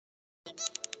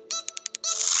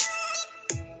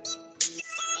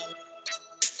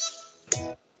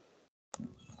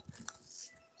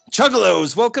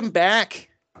Chuggalos, welcome back.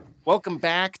 Welcome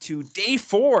back to day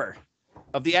 4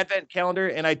 of the Advent calendar.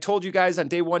 And I told you guys on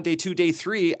day 1, day 2, day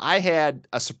 3, I had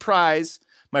a surprise.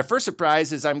 My first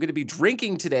surprise is I'm going to be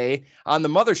drinking today on the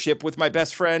mothership with my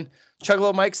best friend,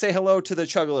 Chuggalo Mike. Say hello to the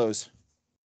Chuggalos.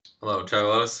 Hello,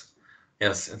 Chuggalos.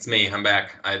 Yes, it's me. I'm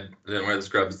back. I didn't wear the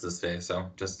scrubs this day, so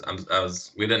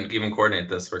we didn't even coordinate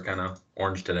this. We're kind of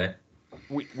orange today.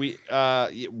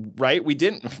 Right. We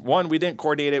didn't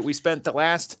coordinate it. We spent the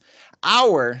last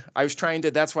hour.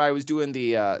 That's why I was doing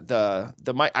the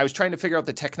mic. I was trying to figure out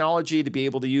the technology to be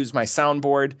able to use my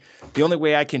soundboard. The only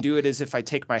way I can do it is if I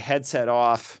take my headset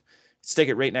off, stick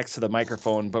it right next to the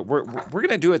microphone. But we're going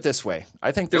to do it this way.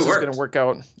 I think this is going to work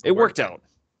out. It worked out.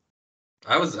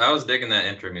 I was digging that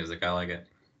intro music. I like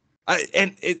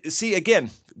it. See, again,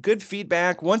 good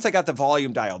feedback. Once I got the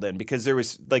volume dialed in, because there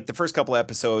was like the first couple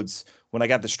episodes when I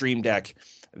got the stream deck,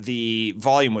 the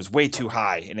volume was way too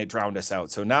high and it drowned us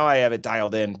out. So now I have it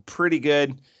dialed in pretty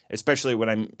good, especially when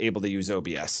I'm able to use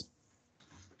OBS.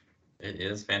 It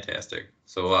is fantastic.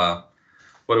 So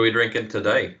what are we drinking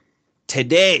today?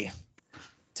 Today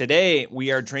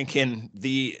we are drinking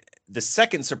the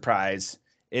second surprise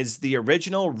is the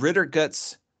original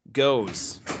Ritterguts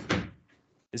Gose.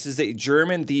 This is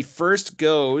the first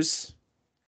Gose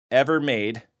ever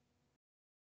made.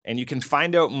 And you can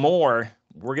find out more.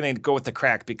 We're going to go with the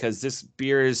crack because this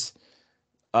beer is,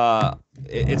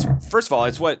 it's first of all,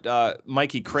 it's what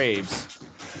Mikey craves.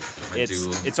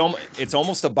 It's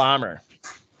almost a bomber.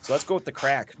 So let's go with the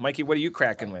crack. Mikey, what are you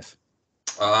cracking with?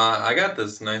 I got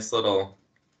this nice little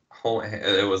whole.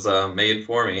 It was made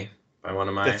for me by one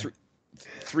of my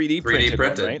 3D printed,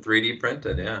 right? 3D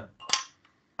printed, yeah.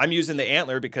 I'm using the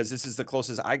antler because this is the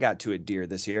closest I got to a deer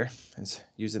this year. Is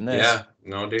using this. Yeah,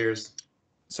 no deers.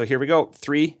 So here we go.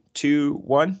 3, 2,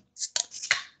 1.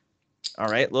 All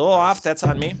right, a little off. That's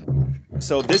on me.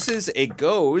 So this is a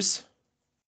Gose.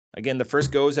 Again, the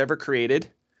first Gose ever created.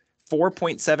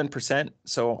 4.7%.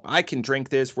 So I can drink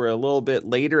this. We're a little bit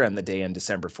later on the day on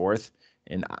December 4th.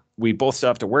 And we both still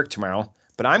have to work tomorrow.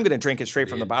 But I'm going to drink it straight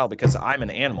from the bottle because I'm an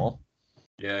animal.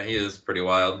 Yeah, he is pretty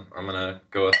wild. I'm going to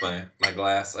go with my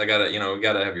glass. I got to, we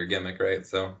got to have your gimmick, right?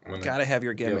 So I'm going to. Got to have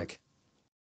your gimmick.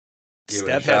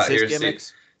 Steph has his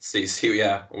gimmicks. See,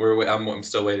 yeah, I'm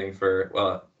still waiting for.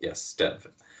 Well, yes, Steph.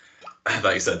 I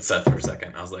thought you said Seth for a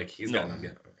second. I was like, he's got no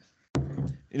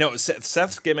gimmick.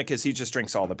 Seth's gimmick is he just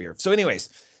drinks all the beer. So, anyways,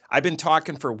 I've been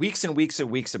talking for weeks and weeks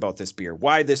and weeks about this beer.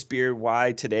 Why this beer?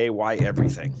 Why today? Why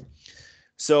everything?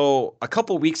 So, a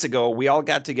couple weeks ago, we all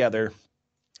got together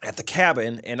at the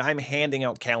cabin, and I'm handing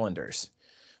out calendars.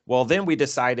 Well, then we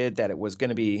decided that it was going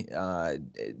to be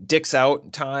dicks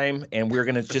out time, and we were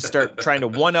going to just start trying to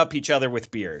one-up each other with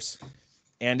beers.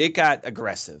 And it got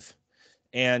aggressive.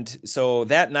 And so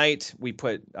that night, we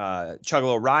put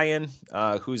Chuggalo Ryan,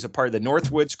 who's a part of the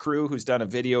Northwoods crew, who's done a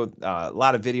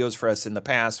lot of videos for us in the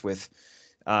past with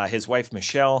his wife,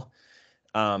 Michelle.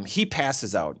 He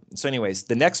passes out. So anyways,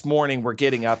 the next morning, we're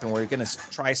getting up, and we're going to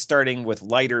try starting with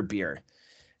lighter beer.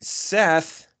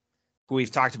 Seth, who we've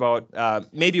talked about,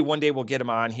 maybe one day we'll get him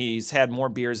on. He's had more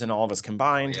beers than all of us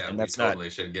combined. Yeah, and that's we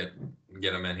totally should get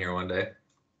him in here one day.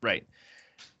 Right.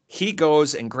 He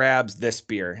goes and grabs this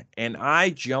beer, and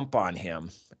I jump on him.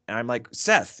 And I'm like,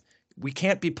 Seth, we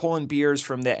can't be pulling beers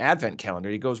from the Advent calendar.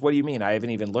 He goes, what do you mean? I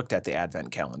haven't even looked at the Advent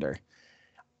calendar.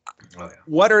 Oh, yeah.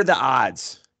 What are the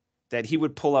odds that he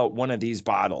would pull out one of these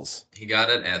bottles? He got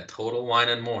it at Total Wine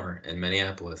and More in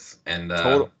Minneapolis. And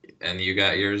you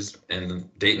got yours in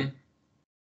Dayton?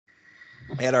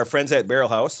 And our friends at Barrel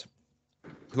House,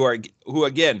 who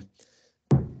again,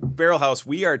 Barrel House,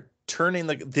 we are turning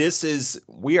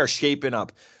we are shaping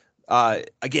up.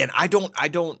 Again, I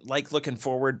don't like looking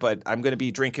forward, but I'm going to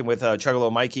be drinking with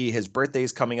Chuggalo Mikey. His birthday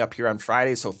is coming up here on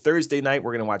Friday. So Thursday night,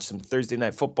 we're going to watch some Thursday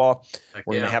night football.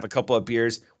 We're going to have a couple of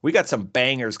beers. We got some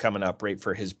bangers coming up right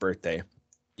for his birthday.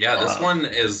 Yeah, this one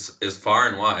is far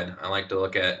and wide. I like to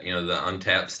look at, the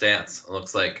untapped stats. It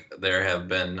looks like there have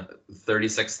been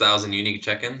 36,000 unique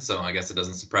check-ins, so I guess it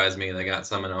doesn't surprise me. They got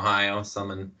some in Ohio,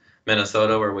 some in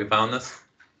Minnesota where we found this.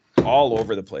 All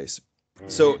over the place.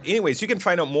 So anyways, you can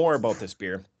find out more about this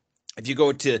beer if you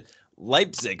go to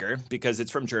Leipziger, because it's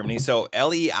from Germany. So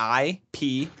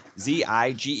LEIPZIGER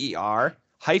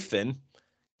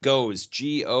 -Gose,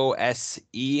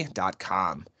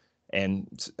 GOSE.com.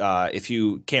 And if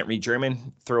you can't read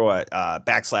German, throw a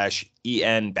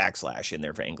 /EN/ in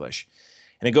there for English.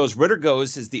 And it goes,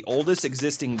 Ritterguts is the oldest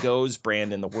existing Gose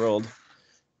brand in the world,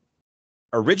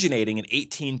 originating in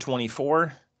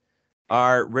 1824.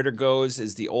 Our Ritterguts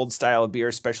is the old style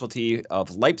beer specialty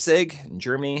of Leipzig in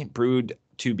Germany, brewed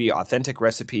to be authentic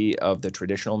recipe of the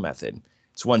traditional method.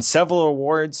 It's won several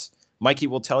awards. Mikey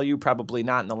will tell you probably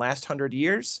not in the last 100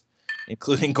 years,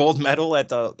 including gold medal at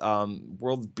the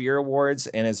World Beer Awards,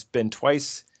 and has been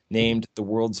twice named the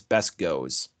world's best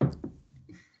Gose.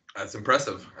 That's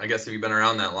impressive. I guess if you've been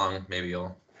around that long, maybe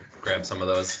you'll grab some of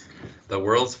those. The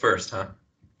world's first, huh?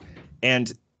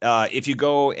 And if you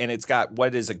go and it's got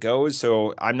what is a Gose,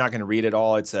 so I'm not going to read it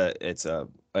all. It's a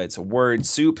word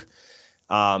soup.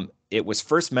 It was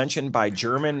first mentioned by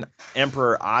German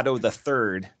Emperor Otto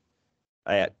III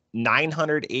at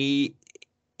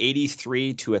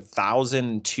 983 to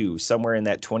 1002, somewhere in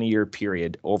that 20-year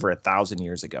period, over 1,000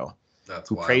 years ago. That's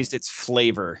who wild. Praised its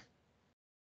flavor.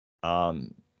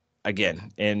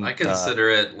 Again, and I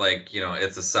consider it like,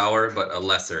 it's a sour, but a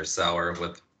lesser sour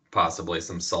with possibly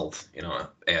some salt,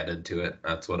 added to it.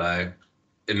 That's what I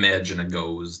imagine a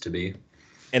Gose to be.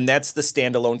 And that's the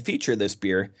standalone feature of this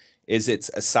beer, is it's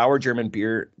a sour German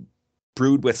beer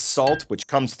brewed with salt, which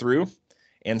comes through,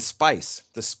 and spice.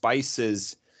 The spice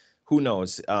is, who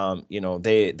knows?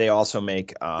 They also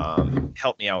make,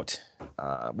 help me out.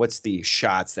 What's the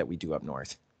shots that we do up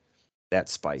north? That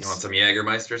spice. You want some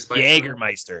Jägermeister spice?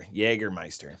 Jägermeister.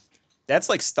 That's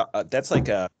like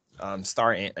a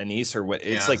star anise or what?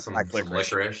 It's like black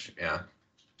licorice. Yeah.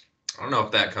 I don't know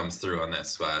if that comes through on that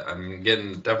spot. I'm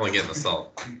definitely getting the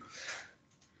salt.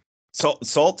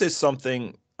 Salt is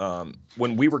something.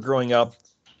 When we were growing up,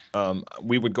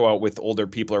 we would go out with older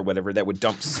people or whatever that would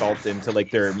dump salt into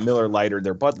like their Miller Lite or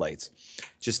their Bud Lights,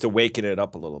 just to waken it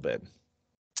up a little bit.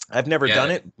 I've never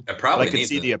done it. I probably but I can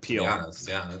see the appeal. To be honest.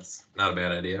 Yeah, that's not a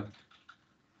bad idea.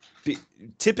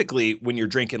 Typically, when you're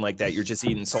drinking like that, you're just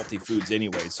eating salty foods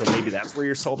anyway. So maybe that's where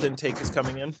your salt intake is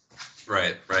coming in.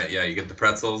 Right. Yeah, you get the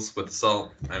pretzels with the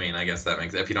salt. I mean, I guess that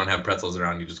makes. If you don't have pretzels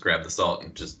around, you just grab the salt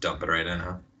and just dump it right in.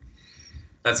 Huh?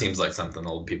 That seems like something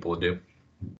old people would do.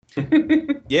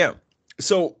 Yeah.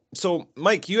 So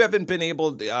Mike, you haven't been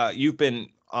able. You've been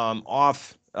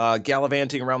off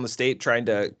gallivanting around the state trying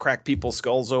to crack people's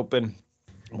skulls open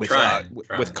with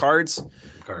cards.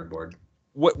 Cardboard.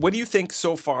 What do you think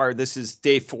so far? This is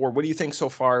day 4. What do you think so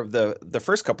far of the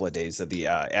first couple of days of the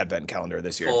Advent calendar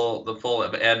this year? The full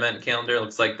Advent calendar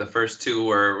looks like the first 2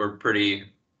 were pretty,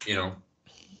 down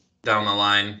the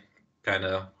line, kind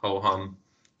of ho hum,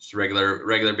 just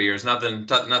regular beers. Nothing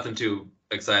too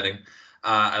exciting.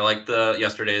 I like the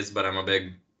yesterday's, but I'm a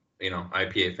big,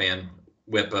 IPA fan.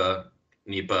 WIPA,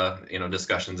 NEPA,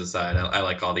 discussions aside, I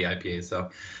like all the IPAs, so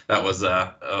that was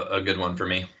a good one for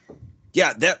me.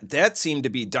 Yeah, that seemed to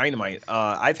be dynamite.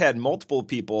 I've had multiple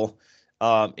people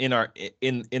in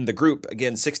the group,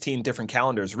 again, 16 different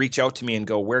calendars, reach out to me and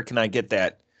go, where can I get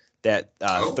that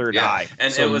third eye?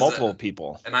 And so it was multiple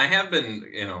people. And I have been,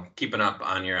 keeping up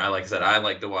on your. Like I said, I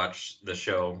like to watch the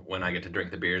show when I get to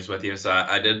drink the beers with you. So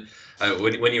I did.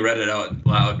 When you read it out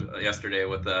loud yesterday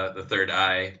with the third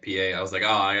eye PA, I was like,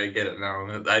 oh, I get it now.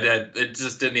 It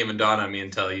just didn't even dawn on me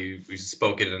until you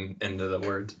spoke it into the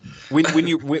words. When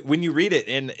you read it,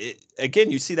 and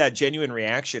again, you see that genuine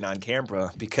reaction on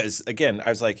camera, because again, I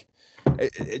was like,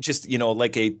 it just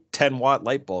like a 10-watt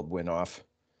light bulb went off.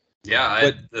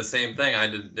 Yeah, the same thing. I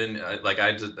didn't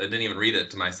even read it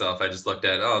to myself. I just looked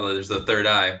at, there's the third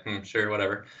eye. Sure,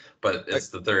 whatever. But it's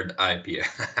the third IPA.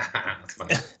 That's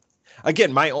funny.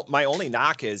 Again, my only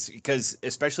knock is because,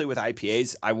 especially with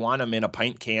IPAs, I want them in a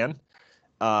pint can,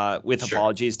 with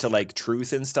apologies to like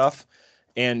Truth and stuff.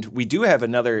 And we do have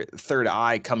another third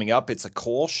eye coming up. It's a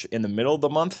Kolsch in the middle of the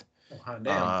month. Oh,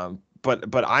 damn.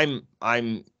 But I'm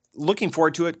looking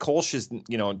forward to it. Kolsch is,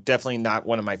 definitely not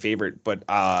one of my favorite. But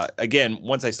again,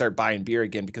 once I start buying beer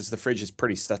again, because the fridge is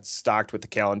pretty stocked with the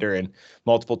calendar and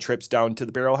multiple trips down to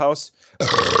the barrel house.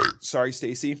 Sorry,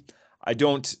 Stacy. I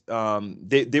don't.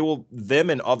 Them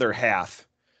and Other Half,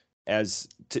 as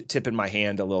tip in my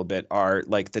hand a little bit, are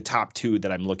like the top 2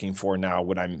 that I'm looking for now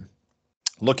when I'm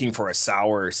looking for a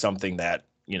sour or something that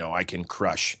I can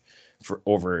crush for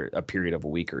over a period of a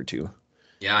week or 2.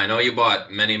 Yeah, I know you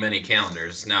bought many, many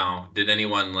calendars. Now, did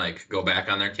anyone go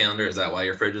back on their calendar? Is that why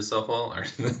your fridge is so full?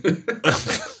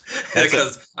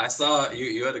 Because I saw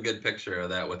you had a good picture of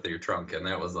that with your trunk, and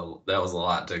that was a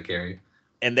lot to carry.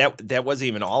 And that wasn't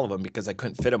even all of them, because I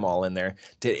couldn't fit them all in there.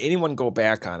 Did anyone go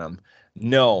back on them?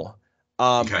 No.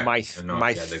 Okay. My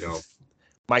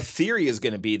theory is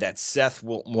going to be that Seth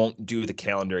won't do the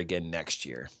calendar again next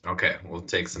year. Okay, we'll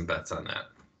take some bets on that.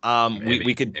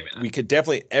 We could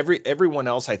definitely, everyone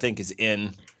else I think is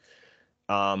in.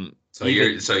 So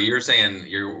you're saying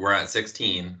we're at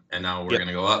 16 and now we're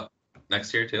gonna go up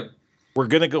next year too? We're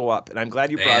gonna go up, and I'm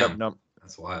glad you brought up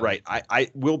That's wild. Right. I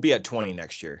will be at 20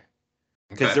 next year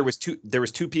because Okay. there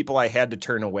was two people I had to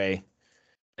turn away.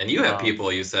 And you have Um,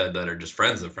 people you said that are just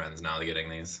friends of friends now getting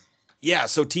these. yeah.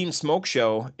 So Team Smoke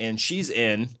Show, and she's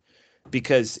in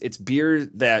because it's beer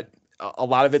that a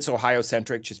lot of it's Ohio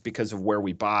centric just because of where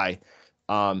we buy.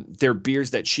 They're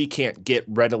beers that she can't get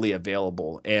readily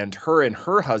available. And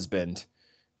her husband,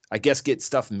 I guess, get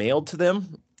stuff mailed to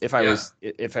them Yeah.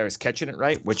 if I was catching it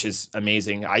right, which is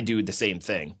amazing. I do the same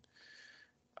thing.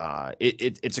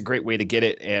 It's a great way to get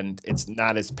it, and it's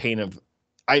not as pain of.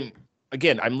 I'm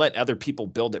letting other people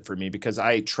build it for me because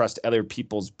I trust other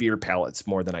people's beer palates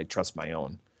more than I trust my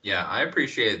own. Yeah, I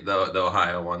appreciate the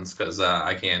Ohio ones because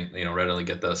I can't readily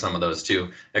get some of those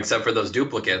too, except for those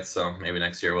duplicates. So maybe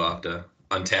next year we'll have to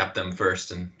untap them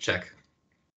first and check.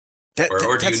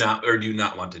 Or do you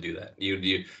not want to do that?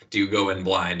 Do you go in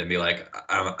blind and be like,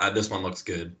 this one looks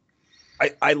good?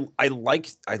 I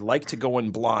like to go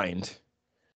in blind,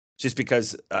 just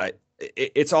because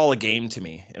it's all a game to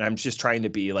me, and I'm just trying to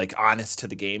be like honest to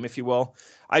the game, if you will.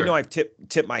 I Sure. know I've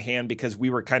tipped my hand because we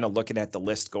were kind of looking at the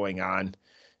list going on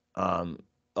a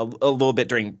little bit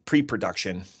during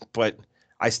pre-production, but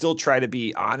I still try to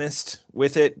be honest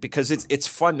with it because it's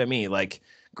fun to me. Like,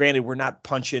 granted, we're not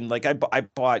punching, like I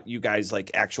bought you guys like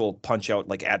actual punch out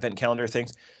like advent calendar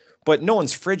things, but no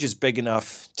one's fridge is big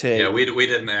enough to. Yeah, we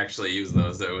didn't actually use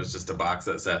those. It was just a box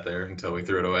that sat there until we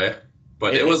threw it away.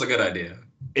 But it it, was a good idea.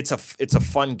 it's a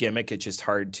fun gimmick. It's just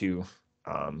hard to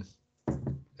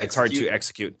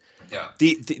execute. Yeah.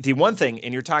 The one thing,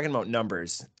 and you're talking about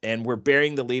numbers, and we're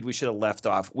burying the lead we should have left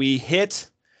off. We hit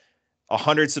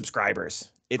 100 subscribers.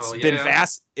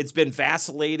 It's been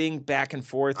vacillating back and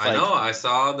forth. I know. I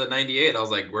saw the 98. I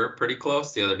was like, we're pretty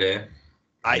close the other day.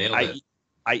 Nailed it.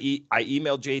 I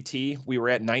emailed JT. We were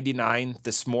at 99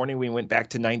 this morning. We went back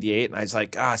to 98, and I was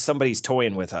like, somebody's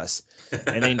toying with us.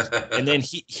 And then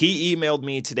he emailed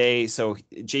me today. So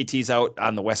JT's out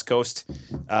on the West Coast,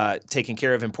 taking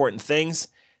care of important things,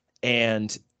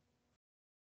 and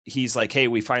he's like, "Hey,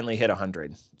 we finally hit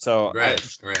 100." So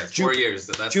congrats. 4 years.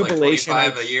 That's jubilation,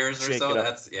 like 25 a year or so.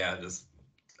 That's just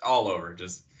all over.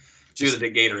 Just do the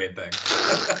Gatorade thing.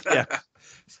 Yeah.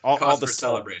 All the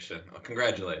celebration. Well,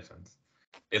 congratulations.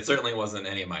 It certainly wasn't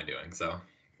any of my doing. So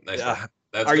nice.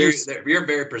 You're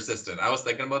very persistent. I was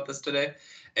thinking about this today,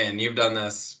 and you've done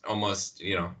this almost,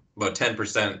 about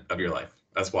 10% of your life.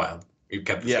 That's wild. You've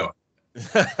kept this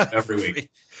going every week.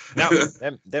 Now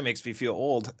that makes me feel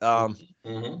old.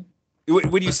 When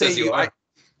you say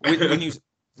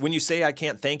when you say I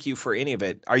can't thank you for any of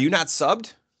it, are you not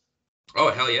subbed?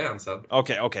 Oh, hell yeah, I'm subbed.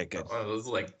 Okay, good. Oh, this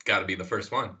is got to be the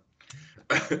first one.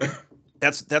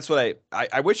 That's what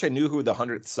I wish I knew who the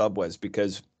 100th sub was,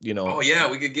 because Oh yeah,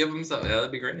 we could give them some. Yeah,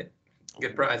 that'd be great.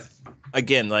 Good prize.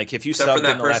 Again, like if you Except subbed for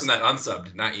that person that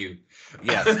unsubbed, not you.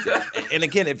 Yeah. And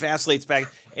again, it vacillates back,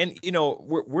 and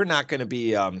we're not going to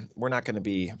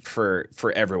be for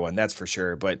everyone, that's for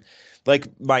sure. But like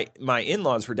my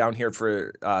in-laws were down here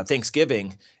for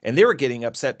Thanksgiving, and they were getting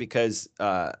upset because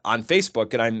on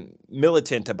Facebook, and I'm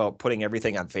militant about putting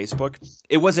everything on Facebook,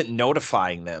 it wasn't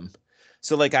notifying them.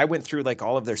 So like I went through like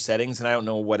all of their settings, and I don't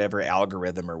know whatever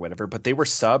algorithm or whatever, but they were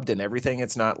subbed and everything.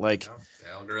 It's not like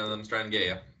the algorithm's trying to get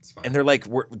you. It's fine. And they're like,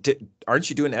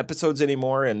 aren't you doing episodes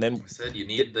anymore? And then I said you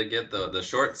need to get the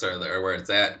shorts are where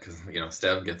it's at, because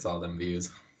Stev gets all them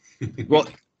views. Well,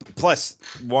 plus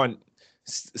one,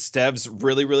 Stev's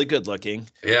really, really good looking.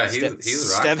 Yeah, he's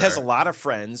Stev has a lot of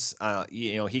friends.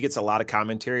 He gets a lot of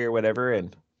commentary or whatever,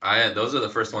 and those are the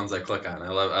first ones I click on. I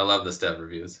love the Stev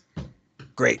reviews.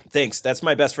 Great, thanks. That's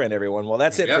my best friend, everyone. Well,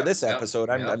 that's it for this episode.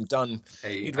 I'm done.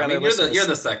 Hey, you're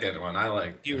the second one. I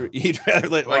like. You'd rather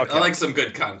I like some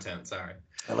good content. Sorry.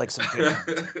 I like some good.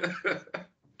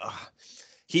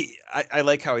 I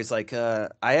like how he's like, I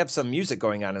have some music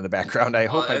going on in the background. I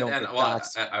hope I don't get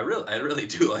doxxed. I really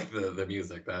do like the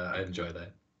music. I enjoy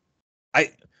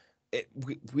that.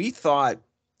 We thought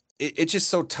it's just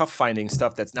so tough finding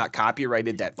stuff that's not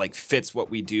copyrighted that like fits what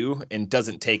we do and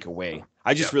doesn't take away.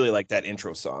 I just really like that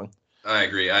intro song. I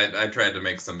agree. I tried to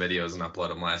make some videos and upload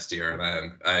them last year, and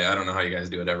I don't know how you guys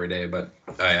do it every day, but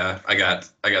I got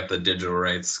the digital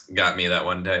rights got me that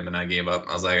one time, and I gave up.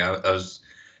 I was like, I was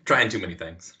trying too many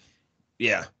things.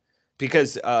 Yeah,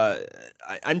 because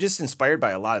I'm just inspired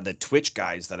by a lot of the Twitch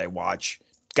guys that I watch,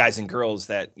 guys and girls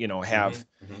that have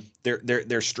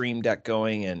their stream deck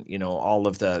going, and all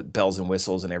of the bells and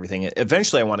whistles and everything.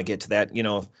 Eventually, I want to get to that.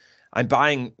 I'm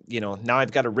buying, now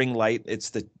I've got a ring light. It's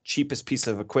the cheapest piece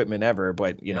of equipment ever,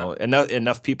 but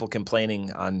enough people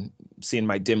complaining on seeing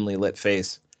my dimly lit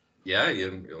face. Yeah,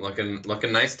 you're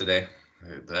looking nice today.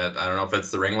 That I don't know if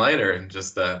it's the ring light or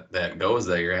just that Gose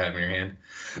that you're having in your hand.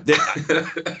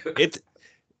 It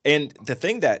and the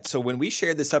thing that so when we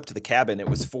shared this up to the cabin, it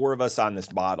was 4 of us on this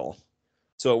bottle.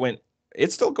 So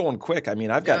it's still going quick. I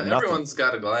mean, I've got nothing. Everyone's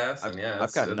got a glass, and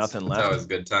I've got nothing left. It's always a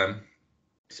good time.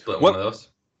 Split one of those.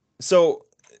 So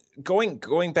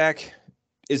going back,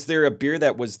 is there a beer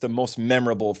that was the most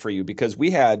memorable for you? Because we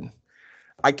had,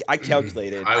 I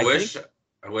calculated. I wish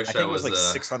I think it was like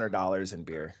 $600 in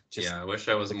beer. I wish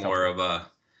I was more of a.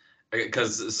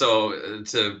 Because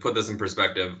to put this in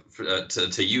perspective,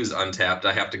 to use Untapped,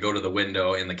 I have to go to the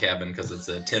window in the cabin because it's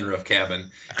a tin roof cabin,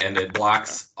 and it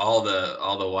blocks all the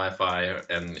Wi-Fi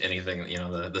and anything,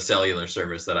 the cellular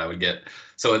service that I would get.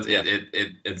 So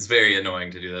it's very annoying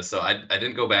to do this. So I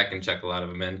didn't go back and check a lot of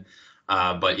them in,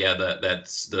 but yeah,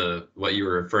 that's what you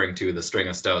were referring to, the string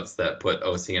of stouts that put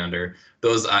OC under.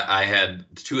 Those I had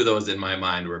 2 of those in my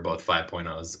mind were both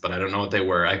 5.0s, but I don't know what they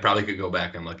were. I probably could go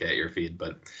back and look at your feed,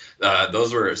 but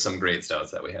those were some great stouts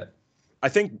that we had. I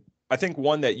think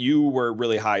one that you were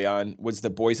really high on was the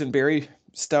boysenberry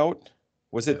stout.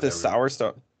 Was it the sour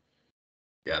stout?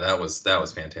 Yeah, that was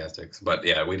fantastic. But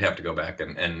yeah, we'd have to go back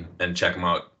and check them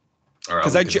out, or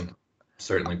else I can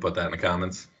certainly put that in the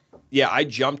comments. Yeah, I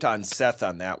jumped on Seth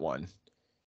on that one.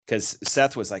 Because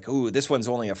Seth was like, ooh, this one's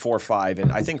only a 4.5.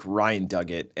 And I think Ryan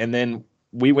dug it. And then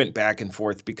we went back and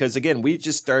forth because, again, we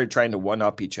just started trying to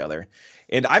one-up each other.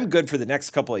 And I'm good for the next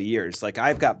couple of years. Like,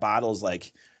 I've got bottles,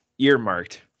 like,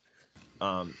 earmarked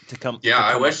to come. Yeah,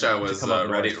 I wish I was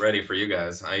ready for you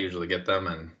guys. I usually get them,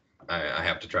 and I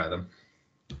have to try them.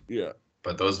 Yeah.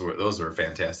 But those were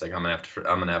fantastic. I'm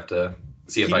gonna have to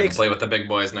see if I can play with the big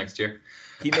boys next year.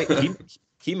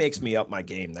 He makes me up my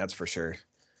game, that's for sure.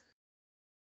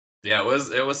 Yeah,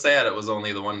 it was sad. It was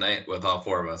only the one night with all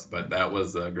 4 of us, but that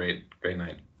was a great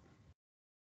night.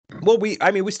 Well,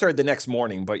 we started the next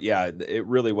morning, but yeah, it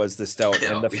really was the stout.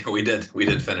 Yeah, we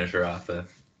did finish her off,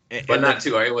 but not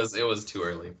too. It was too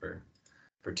early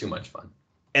for too much fun.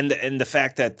 And the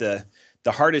fact that the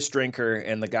hardest drinker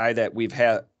and the guy that we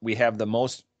have the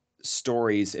most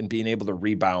stories and being able to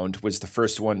rebound was the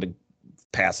first one to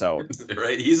pass out.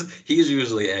 Right, he's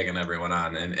usually egging everyone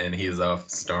on, and he's off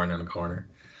snoring in a corner.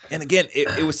 And again,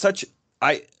 it was such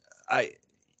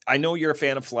I know you're a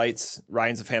fan of flights.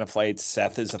 Ryan's a fan of flights.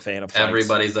 Seth is a fan of flights.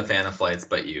 Everybody's a fan of flights,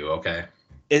 but you, okay?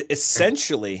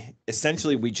 Essentially,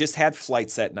 we just had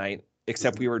flights that night,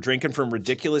 except we were drinking from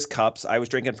ridiculous cups. I was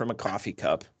drinking from a coffee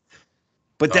cup.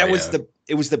 But it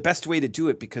was the best way to do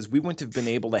it because we wouldn't have been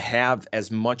able to have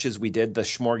as much as we did the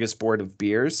smorgasbord of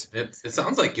beers. It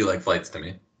sounds like you like flights to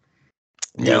me.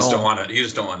 You just don't want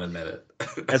to admit it.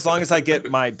 As long as I get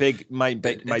my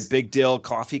big deal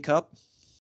coffee cup.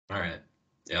 All right.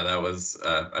 Yeah, that was.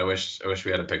 I wish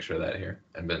we had a picture of that here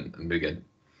and be good.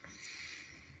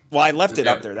 Well, I left it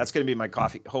up there. That's going to be my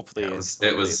coffee. Hopefully, it was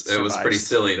pretty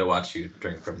silly to watch you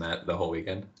drink from that the whole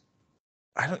weekend.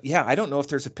 I don't know if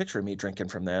there's a picture of me drinking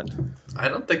from that. I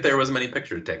don't think there was many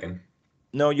pictures taken.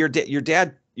 No, your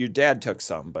dad took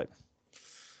some, but.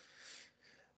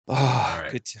 Oh, all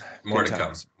right. Good. More good to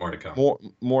times. come. More to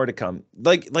come. More to come.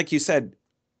 Like you said,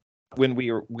 when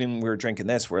we were drinking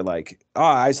this, we're like,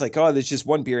 I was like, there's just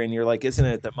one beer, and you're like, isn't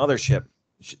it the mothership?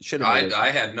 Should have. I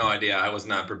had no idea. I was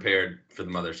not prepared for the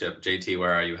mothership. JT,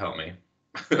 where are you? Help me.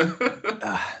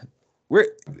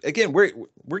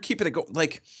 We're keeping it going.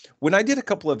 Like when I did a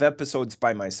couple of episodes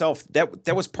by myself,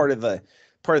 that was part of the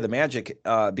magic.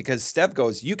 Because Steph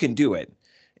goes, you can do it.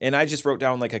 And I just wrote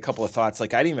down like a couple of thoughts.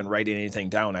 Like I didn't even write anything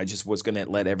down. I just was going to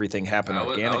let everything happen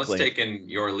organically. I was taking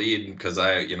your lead because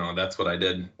that's what I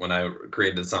did when I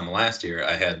created something last year.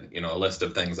 I had, a list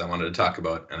of things I wanted to talk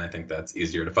about. And I think that's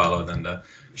easier to follow than to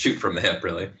shoot from the hip,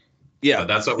 really. Yeah. But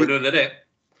that's what we're doing today.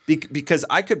 Because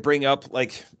I could bring up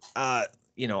like, I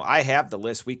have the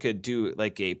list. We could do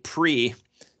like a pre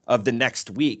of the next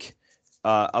week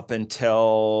up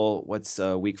until what's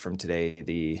a week from today,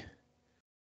 the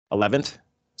 11th.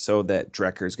 So that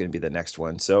Drecker is going to be the next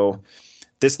one. So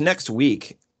this next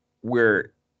week,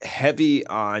 we're heavy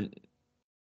on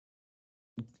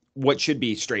what should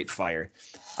be straight fire.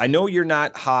 I know you're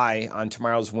not high on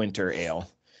tomorrow's winter ale,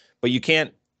 but you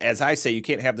can't, as I say, you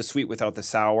can't have the sweet without the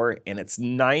sour. And it's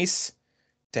nice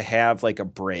to have like a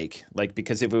break, like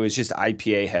because if it was just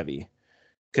IPA heavy,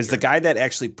 because the guy that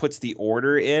actually puts the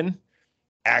order in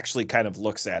actually kind of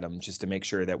looks at them just to make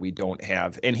sure that we don't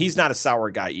have, and he's not a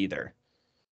sour guy either.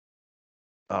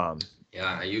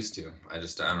 Yeah, I used to. I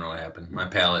don't know what happened. My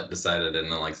palate decided I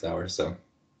didn't like sour, so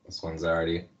this one's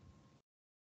already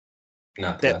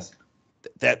not the best.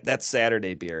 That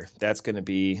Saturday beer, that's going to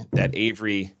be that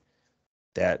Avery,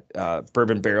 that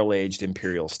bourbon barrel aged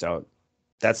imperial stout.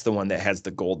 That's the one that has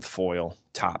the gold foil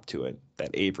top to it, that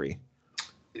Avery.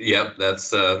 Yep,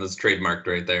 that's trademarked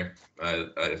right there.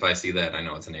 If I see that, I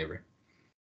know it's an Avery.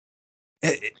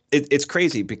 It's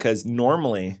crazy because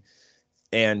normally,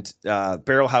 and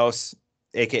Barrel House,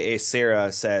 aka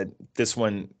Sarah, said this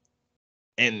one,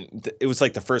 and it was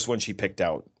like the first one she picked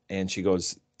out, and she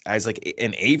goes, I was like,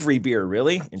 an Avery beer,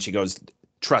 really? And she goes,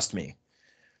 trust me.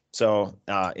 So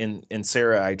in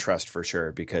Sarah, I trust for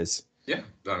sure because yeah,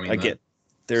 I mean, I get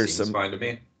there's seems some fine to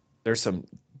me. There's some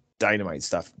dynamite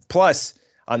stuff. Plus,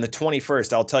 on the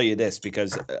 21st, I'll tell you this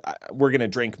because we're gonna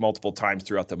drink multiple times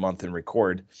throughout the month and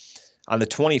record. On the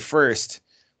 21st,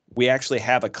 we actually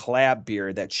have a collab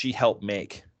beer that she helped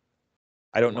make.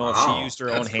 I don't know if she used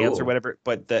her own hands or whatever,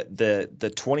 but the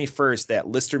 21st, that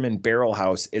Listerman Barrel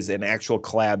House is an actual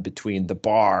collab between the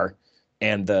bar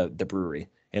and the brewery.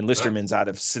 And Listerman's out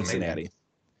of Cincinnati. Amazing.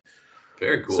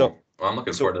 Very cool. So, well, I'm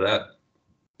looking forward to that.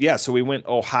 Yeah, so we went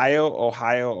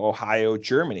Ohio,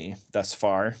 Germany thus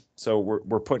far. So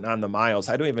we're putting on the miles.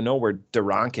 I don't even know where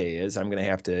Duranke is. I'm going to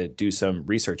have to do some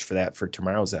research for that for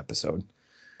tomorrow's episode.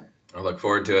 I look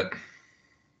forward to it.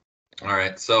 All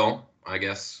right, so I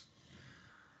guess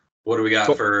what do we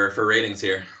got for ratings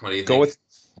here? What do you think?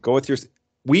 Go with your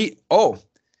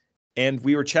and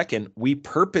we were checking. We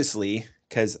purposely,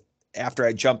 because after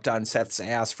I jumped on Seth's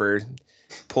ass for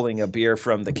pulling a beer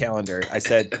from the calendar, I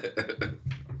said,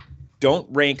 don't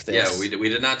rank this. Yeah, we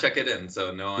did not check it in,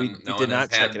 so no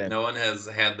one has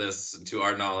had this to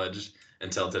our knowledge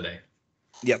until today.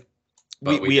 Yep,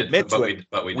 we admit to it,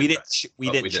 but we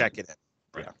didn't check it in.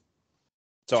 Right. Yeah.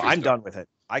 So True I'm story. Done with it.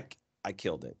 I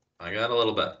killed it. I got a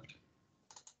little bit,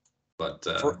 but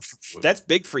that's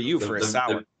big for you for a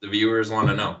sour. The viewers want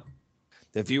to know.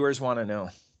 The viewers want to know.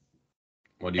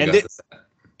 What do you got to say?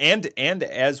 And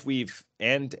as we've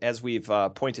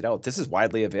pointed out, this is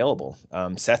widely available.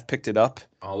 Seth picked it up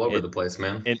all over the place,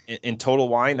 man. In Total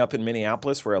Wine up in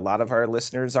Minneapolis, where a lot of our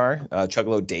listeners are.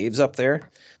 Chuggalo Dave's up there.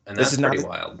 And this is pretty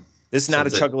wild. This is not a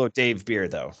Chuggalo Dave beer,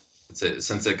 though.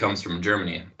 Since it comes from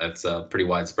Germany, that's pretty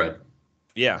widespread.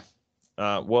 Yeah.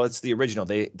 Well, it's the original.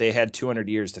 They had 200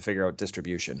 years to figure out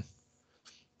distribution.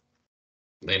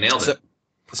 They nailed it.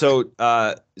 So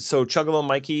Chuggalo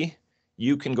Mikey,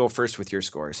 you can go first with your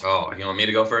scores. Oh, you want me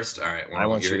to go first? All right.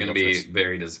 Well, you're going to be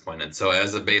very disappointed. So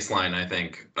as a baseline, I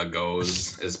think a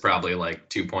Gose is probably like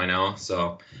 2.0.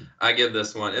 So I give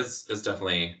this one. It's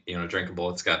definitely drinkable.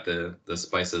 It's got the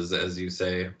spices, as you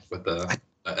say, with the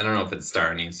I don't know if it's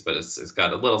star anise, but it's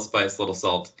got a little spice, little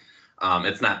salt.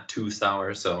 It's not too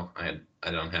sour, so I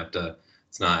don't have to.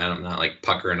 I'm not like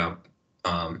puckering up,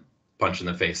 punch in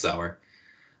the face sour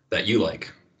that you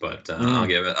like. But I'll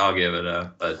give it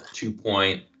a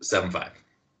 2.75.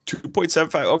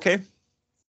 2.75. Okay.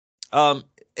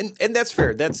 And that's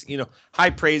fair. That's high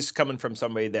praise coming from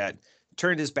somebody that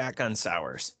turned his back on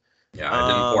sours. Yeah, I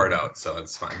didn't pour it out, so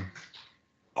it's fine.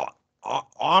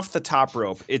 Off the top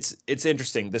rope, it's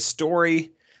interesting. The story's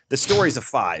a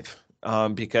 5.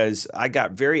 Because I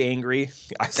got very angry.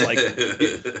 I was like,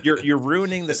 "You're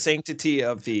ruining the sanctity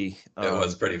of the." It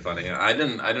was pretty funny. I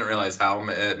didn't realize how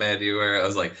mad you were. I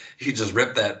was like, "You just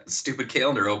ripped that stupid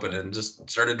calendar open and just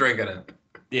started drinking it."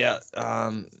 Yeah.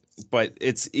 But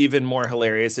it's even more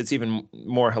hilarious. It's even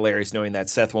more hilarious knowing that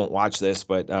Seth won't watch this,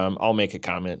 but I'll make a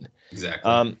comment.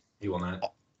 Exactly. He will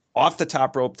not. Off the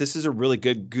top rope, this is a really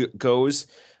good Gose.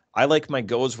 I like my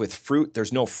Gose with fruit.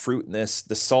 There's no fruit in this.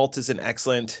 The salt isn't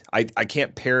excellent. I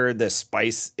can't pair the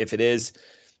spice. If it is,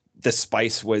 the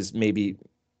spice was maybe,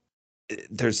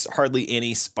 there's hardly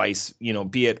any spice,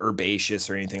 be it herbaceous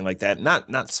or anything like that.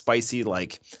 Not spicy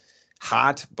like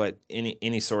hot, but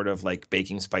any sort of like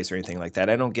baking spice or anything like that.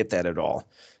 I don't get that at all.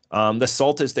 The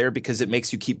salt is there because it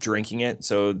makes you keep drinking it.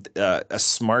 So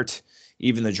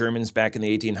even the Germans back in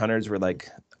the 1800s were like,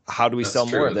 how do we sell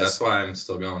more of this? That's why I'm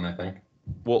still going, I think.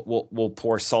 We'll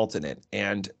pour salt in it,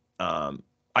 and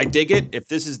I dig it. If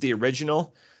this is the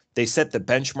original, they set the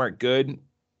benchmark good,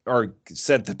 or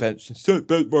set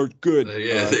benchmark good.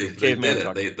 Yeah, they did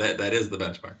it. That is the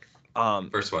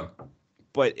benchmark. First one.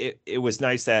 But it was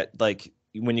nice that like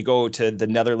when you go to the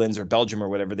Netherlands or Belgium or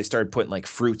whatever, they started putting like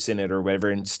fruits in it or whatever,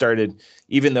 and started,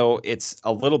 even though it's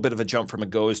a little bit of a jump from a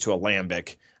Gose to a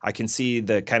lambic, I can see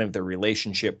the kind of the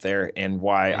relationship there and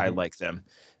why I like them.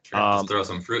 Sure, just throw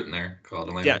some fruit in there called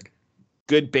a lambic. Yeah,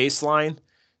 good baseline.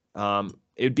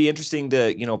 It'd be interesting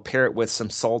to pair it with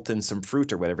some salt and some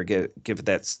fruit or whatever. Give it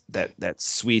that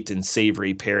sweet and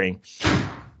savory pairing.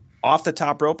 Off the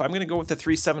top rope, I'm going to go with the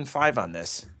 3.75 on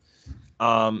this.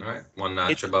 All right, one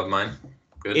notch above mine.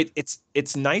 Good.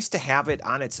 It's nice to have it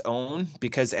on its own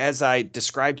because as I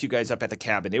described you guys up at the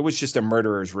cabin, it was just a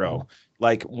murderer's row.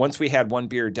 Like once we had one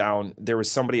beer down, there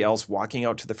was somebody else walking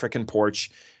out to the frickin' porch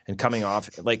and coming off.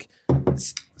 Like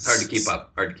It's hard to keep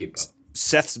up.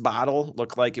 Seth's bottle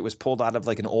looked like it was pulled out of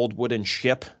like an old wooden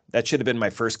ship. That should have been my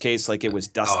first case. Like it was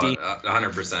dusty.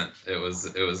 100%. It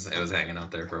was hanging out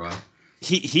there for a while.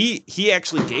 He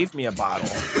actually gave me a bottle,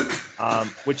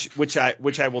 which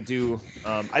I will do.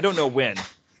 I don't know when,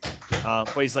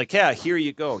 but he's like, yeah, here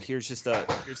you go. Here's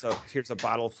a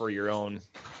bottle for your own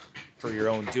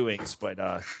doings.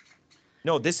 But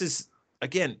no, this is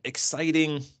again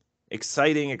exciting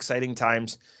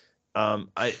times.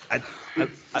 I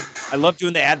love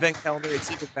doing the advent calendar. It's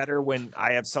even better when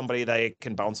I have somebody that I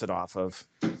can bounce it off of.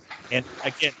 And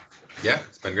again, yeah,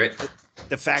 it's been great.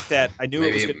 The fact that I knew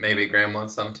maybe Graham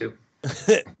wants some too.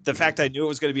 The fact I knew it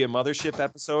was going to be a mothership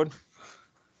episode.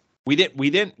 We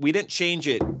didn't change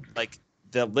it. Like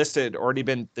the list had already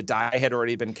been, the die had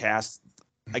already been cast.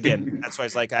 Again, that's why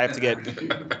it's like I have to get.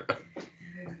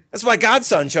 That's my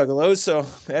godson Chuggalos, so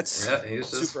that's he's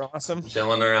super awesome.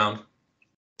 Chilling around.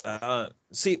 Brew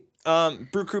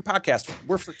Crew podcast.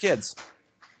 We're for kids.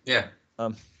 Yeah.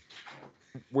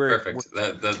 We're perfect.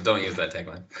 Don't use that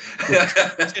tagline.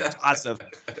 Awesome.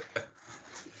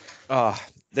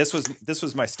 This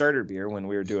was my starter beer when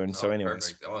we were doing. So,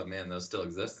 anyways. Perfect. Oh man, those still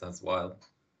exist. That's wild.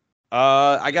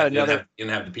 I got another. You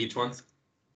didn't have the peach ones?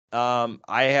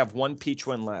 I have one peach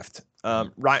one left.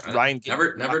 Ryan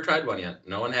never tried one yet.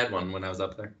 No one had one when I was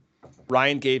up there.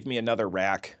 Ryan gave me another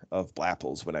rack of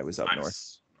Blapples when I was up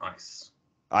north. Nice.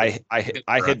 I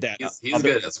hid that. He's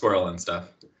good at squirreling stuff.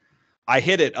 I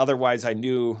hid it. Otherwise, I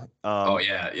knew. Oh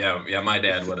yeah. My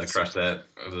dad would have crushed that.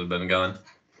 It would have been going.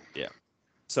 Yeah.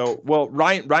 So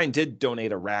Ryan did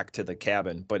donate a rack to the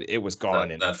cabin, but it was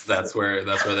gone. That's where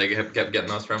they kept getting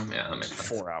those from. Yeah, that makes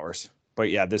sense. 4 hours.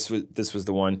 But yeah, this was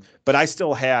the one. But I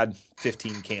still had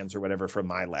 15 cans or whatever from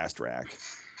my last rack,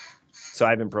 so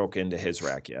I haven't broke into his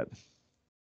rack yet.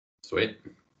 Sweet.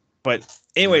 But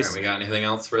anyways, right, we got anything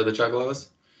else for the Chuggalos?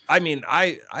 I mean,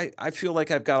 I feel like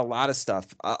I've got a lot of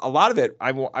stuff. A lot of it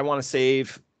I want to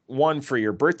save one for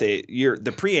your birthday,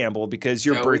 the preamble, because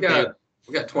your birthday.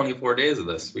 We got 24 days of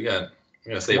this. We gotta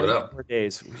save it up. 24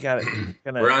 days. We got it.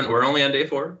 We're only on day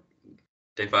 4.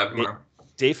 Day 5 tomorrow.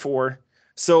 Day 4.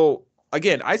 So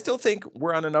again, I still think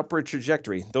we're on an upward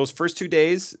trajectory. Those first 2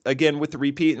 days, again with the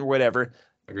repeat and whatever.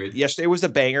 Agreed. Yesterday was a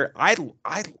banger. I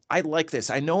like this.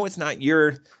 I know it's not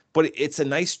but it's a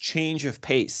nice change of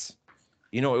pace.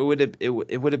 You know, it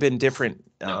would have been different.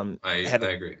 I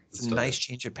agree. It's a nice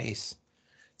change of pace.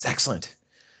 It's excellent.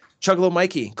 Chuggalo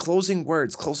Mikey, closing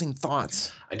words, closing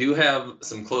thoughts. I do have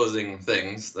some closing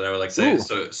things that I would like to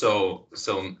say. Ooh.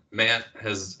 So Matt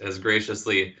has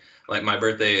graciously, like, my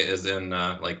birthday is in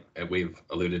like we've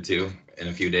alluded to, in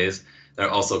a few days. And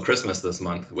also Christmas this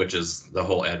month, which is the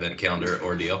whole Advent calendar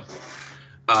ordeal.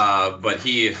 But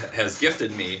he has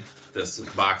gifted me this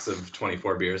box of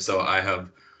 24 beers, so I have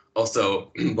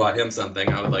also bought him something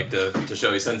I would like to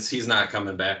show you, since he's not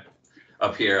coming back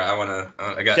up here.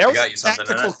 I got you something.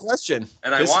 Tactical question.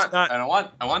 And I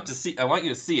want you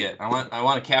to see it. I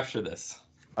want to capture this.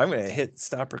 I'm gonna hit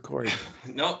stop recording.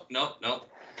 No.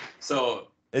 So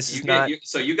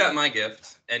you got my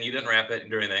gift and you didn't wrap it and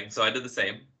do anything. So I did the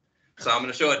same. So I'm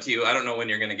gonna show it to you. I don't know when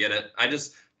you're gonna get it. I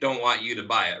just don't want you to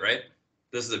buy it, right?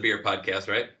 This is a beer podcast,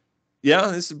 right? Yeah,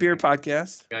 this is a beer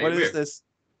podcast. What is this?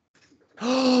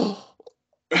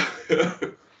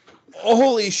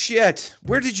 Holy shit.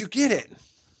 Where did you get it?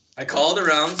 I called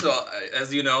around. So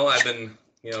as you know, I've been,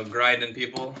 grinding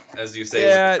people, as you say,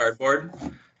 with the cardboard.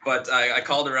 But I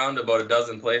called around about a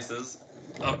dozen places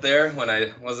up there when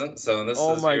I wasn't. So this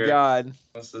Oh my God.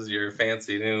 This is your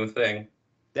fancy new thing.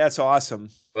 That's awesome.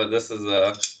 But this is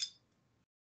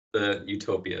the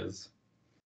Utopias.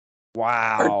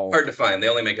 Wow. Hard to find. They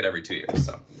only make it every 2 years.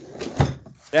 So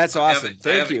that's awesome. Thank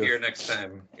you. I have it here next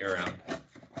time you're around.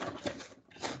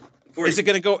 Is it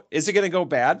gonna go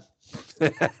bad?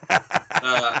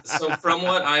 So from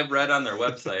what I've read on their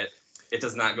website, it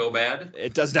does not go bad.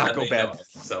 It does not go bad.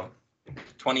 So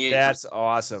 28. That's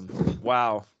awesome.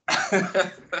 Wow.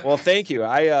 Well, thank you. All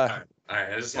right.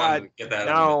 I just wanted to get that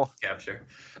on the capture.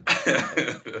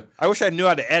 I wish I knew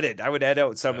how to edit. I would edit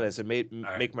out some of this and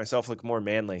make myself look more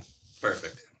manly.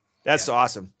 Perfect. That's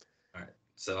awesome. All right.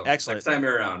 So excellent. Next time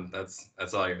you're around, that's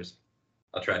all yours.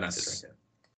 I'll try not to drink it.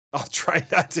 I'll try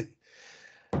not to.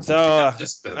 So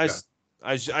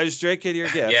I just drank it your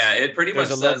gift. Yeah, it pretty much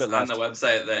says on the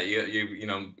website that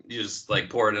you just like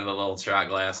pour it in a little shot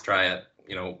glass, try it,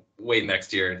 wait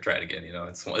next year and try it again.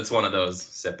 It's one of those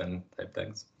sipping type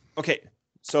things. Okay,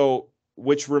 so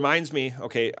which reminds me,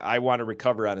 okay, I want to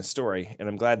recover on a story, and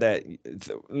I'm glad that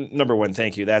number one,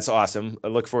 thank you. That's awesome. I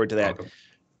look forward to that. Welcome.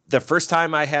 The first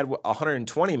time I had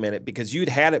 120 minute, because you'd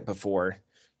had it before,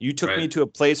 you took me Right. to a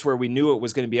place where we knew it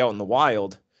was going to be out in the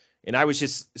wild, and I was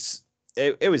just,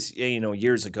 it was,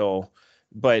 years ago,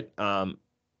 but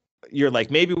you're like,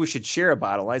 maybe we should share a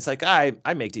bottle. I was like, I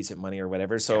make decent money or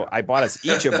whatever, so Yeah. I bought us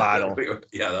each a bottle.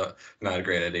 Not a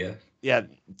great idea. Yeah,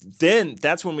 then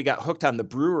that's when we got hooked on the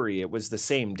brewery. It was the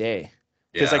same day.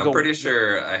 Yeah, I'm pretty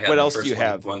sure I had what the else do first you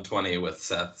have? 120 with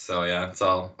Seth. So yeah, it's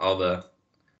all the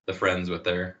friends with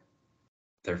their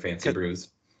fancy brews.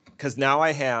 Because now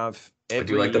I have I do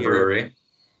every like the year. brewery.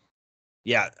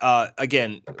 Yeah.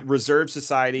 Again, Reserve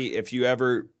Society. If you're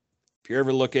ever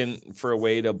looking for a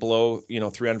way to blow,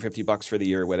 $350 for the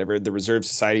year or whatever, the Reserve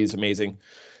Society is amazing.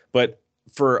 But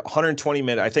for 120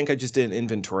 minutes, I think I just did an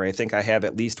inventory. I think I have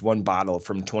at least one bottle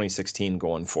from 2016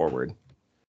 going forward.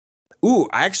 Ooh,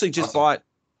 I actually just bought,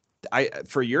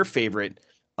 for your favorite,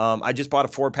 I just bought a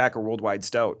 4-pack of Worldwide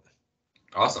Stout.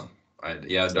 Awesome.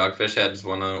 Dogfish Head's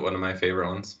one of my favorite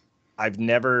ones. I've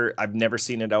never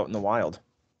seen it out in the wild,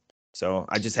 so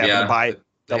I just happened to buy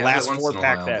the last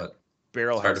 4-pack that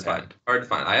Barrel House had. Hard to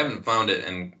find. I haven't found it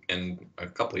in a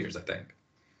couple of years, I think.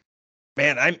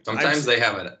 Man, sometimes they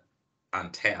have it on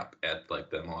tap at like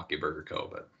the Milwaukee Burger Co.,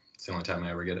 but it's the only time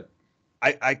I ever get it.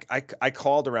 I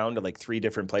called around to like 3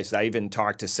 different places. I even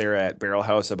talked to Sarah at Barrel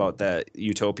House about the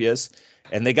Utopias,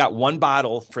 and they got one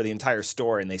bottle for the entire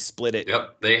store, and they split it.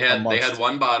 Yep, they had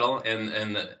one bottle,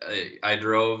 and I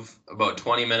drove about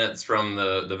 20 minutes from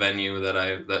the venue that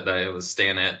I was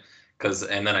staying at,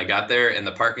 and then I got there, and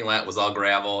the parking lot was all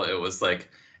gravel. It was like,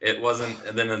 it wasn't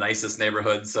in the nicest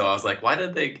neighborhood, so I was like, why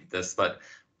did they get this? But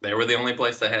they were the only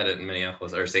place that had it in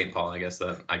Minneapolis or St. Paul, I guess,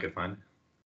 that I could find.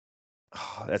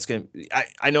 Oh, that's gonna.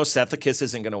 I know Sethicus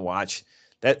isn't gonna watch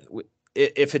that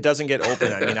if it doesn't get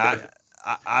open. I mean, I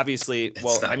obviously.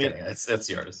 Well, I mean, it's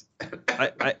yours.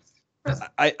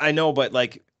 I know, but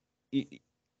like,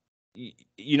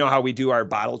 you know how we do our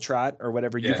bottle trot or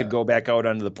whatever. You could go back out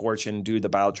onto the porch and do the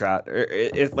bottle trot. Or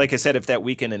like I said, if that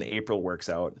weekend in April works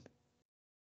out,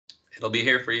 it'll be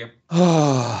here for you.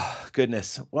 Oh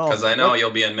goodness. Well, because I know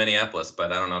you'll be in Minneapolis,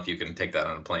 but I don't know if you can take that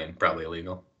on a plane. Probably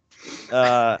illegal.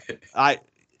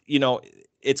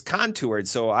 It's contoured,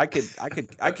 so I could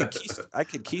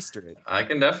keister it. I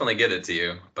can definitely get it to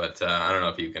you, but I don't know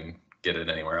if you can get it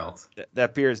anywhere else.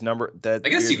 That beer's number. I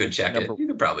guess you could check it. You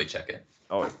could probably check it.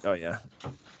 Oh yeah.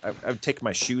 I would take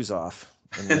my shoes off.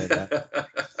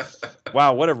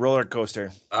 Wow, what a roller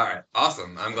coaster! All right,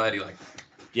 awesome. I'm glad you liked it.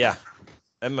 Yeah,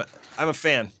 I'm a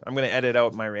fan. I'm gonna edit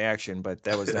out my reaction, but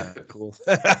that was not cool.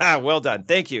 Well done,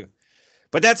 thank you.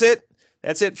 But that's it.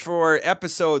 That's it for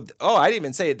episode. Oh, I didn't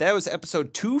even say it. That was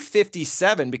episode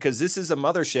 257 because this is a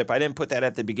mothership. I didn't put that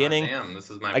at the beginning. Oh, damn,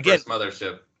 this is my first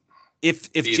mothership.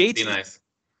 If JT be nice.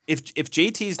 if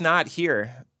JT's not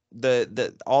here,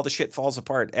 the all the shit falls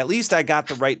apart. At least I got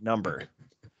the right number.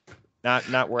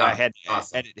 Not where I had to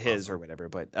edit his or whatever.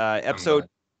 But episode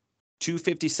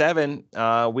 257,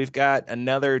 we've got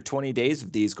another 20 days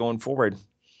of these going forward.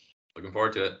 Looking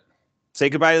forward to it. Say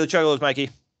goodbye to the Chuggalos, Mikey.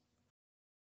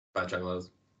 Bye, Chuggalos.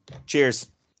 Cheers.